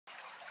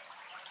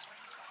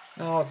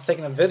Oh, it's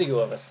taking a video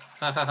of us.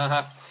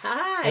 Hi.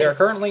 We are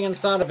currently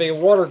inside of a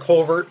water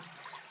culvert.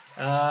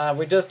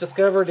 We just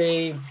discovered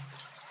a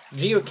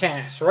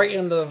geocache right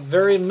in the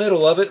very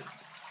middle of it.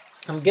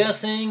 I'm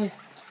guessing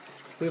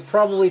we've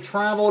probably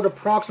traveled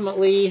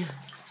approximately,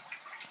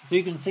 so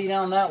you can see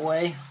down that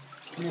way.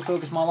 Let me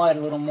focus my light a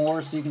little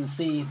more so you can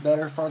see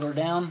better farther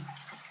down.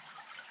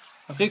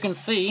 So you can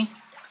see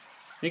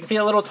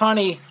a little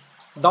tiny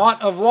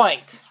dot of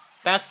light.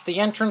 That's the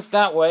entrance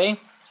that way.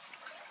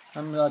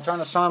 I'm trying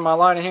to shine my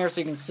light in here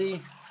so you can see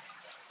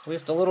at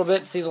least a little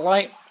bit. See the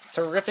light?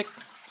 Terrific.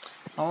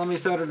 Now let me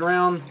set it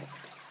around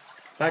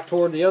back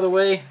toward the other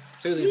way.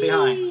 Susie, say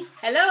hi.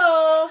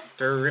 Hello.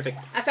 Terrific.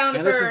 I found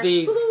it first. first.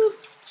 This is the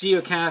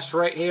geocache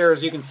right here,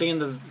 as you can see in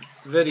the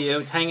video.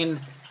 It's hanging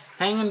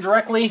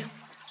directly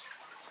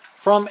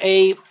from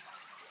a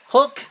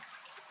hook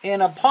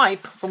and a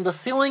pipe from the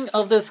ceiling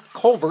of this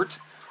culvert.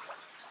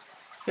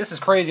 This is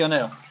crazy, I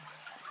know.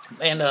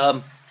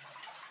 And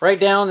right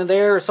down in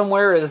there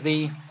somewhere is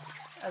the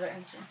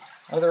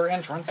other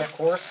entrance, of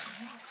course.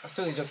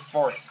 Susie just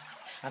farted.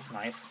 That's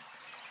nice.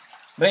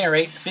 But at any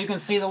rate, if you can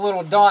see the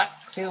little dot,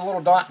 No,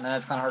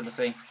 it's kind of hard to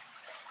see.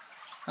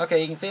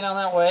 Okay, you can see down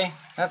that way.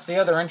 That's the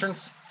other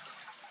entrance.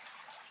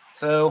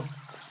 So,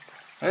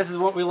 this is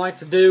what we like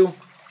to do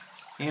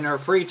in our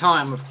free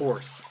time, of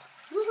course.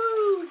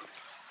 Woohoo!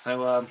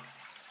 So,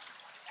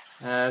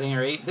 at any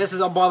rate, this is,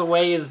 by the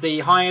way, is the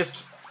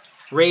highest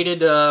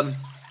rated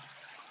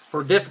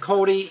for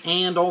difficulty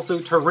and also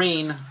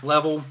terrain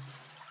level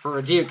for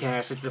a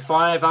geocache. It's a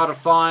 5 out of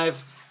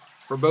 5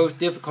 for both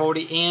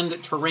difficulty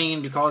and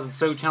terrain because it's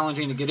so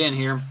challenging to get in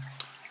here.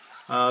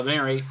 But at any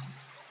rate,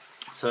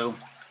 so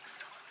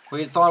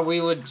we thought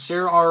we would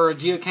share our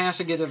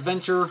geocaching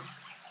adventure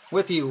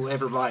with you,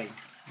 everybody.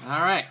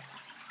 Alright.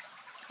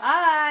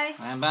 Bye.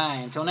 Bye.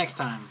 Until next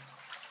time.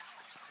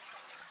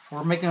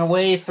 We're making our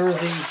way through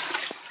the,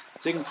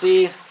 so you can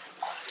see,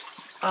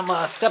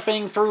 I'm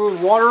stepping through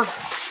water.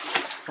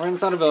 We're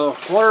inside of a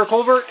water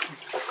culvert.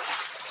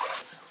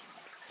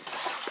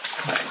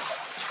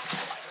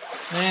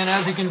 And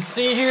as you can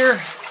see here,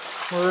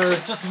 we're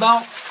just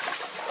about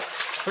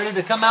ready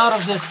to come out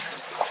of this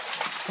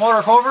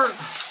water culvert.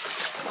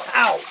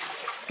 Ow!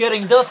 It's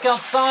getting dusk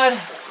outside,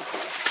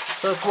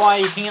 so that's why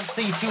you can't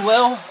see too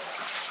well.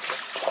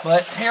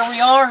 But here we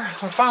are.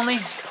 We're finally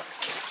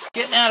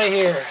getting out of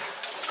here.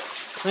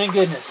 Thank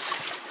goodness.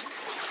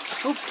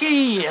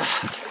 Okay.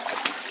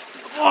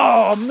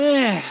 Oh,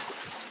 man.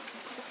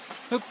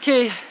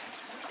 Okay.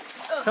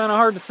 Kind of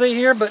hard to see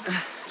here, but...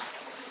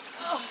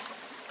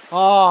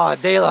 Oh,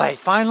 daylight,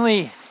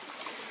 finally.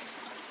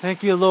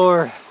 Thank you,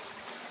 Lord.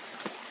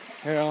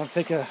 Here, I'll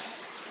take a...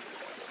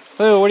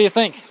 So, what do you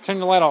think? Turn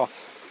the light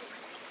off.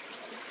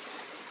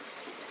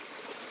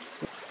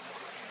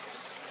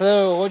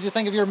 So, what did you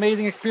think of your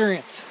amazing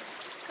experience?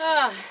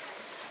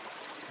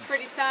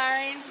 Pretty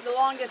tiring. The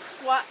longest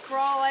squat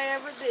crawl I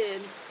ever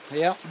did.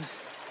 Yep.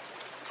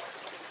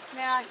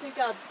 Now I think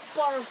I'll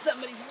borrow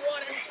somebody's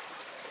water.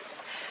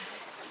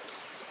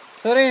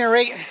 So at any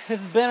rate,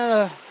 this has been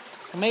an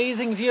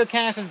amazing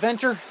geocache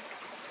adventure.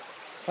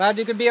 Glad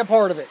you could be a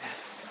part of it.